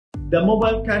The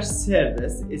mobile cash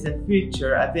service is a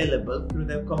feature available through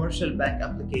the commercial bank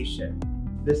application.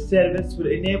 The service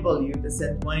will enable you to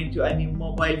send money to any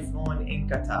mobile phone in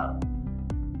Qatar.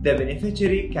 The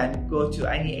beneficiary can go to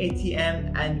any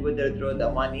ATM and withdraw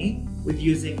the money with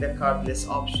using the cardless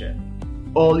option.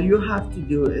 All you have to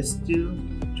do is to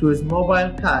choose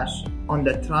mobile cash on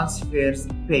the transfers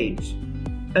page.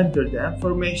 Enter the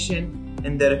information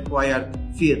in the required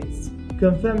fields.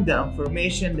 Confirm the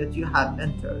information that you have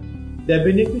entered. The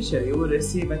beneficiary will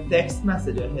receive a text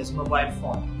message on his mobile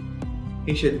phone.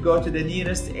 He should go to the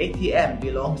nearest ATM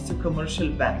belongs to commercial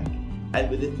bank, and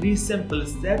with the 3 simple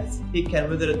steps, he can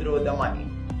withdraw the money.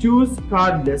 Choose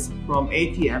cardless from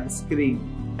ATM screen.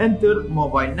 Enter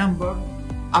mobile number,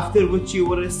 after which you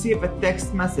will receive a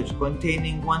text message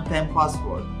containing one-time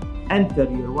password. Enter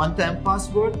your one-time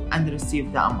password and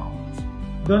receive the amount.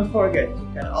 Don't forget, you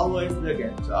can always log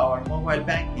in to our mobile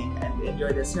banking and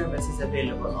enjoy the services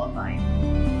available online.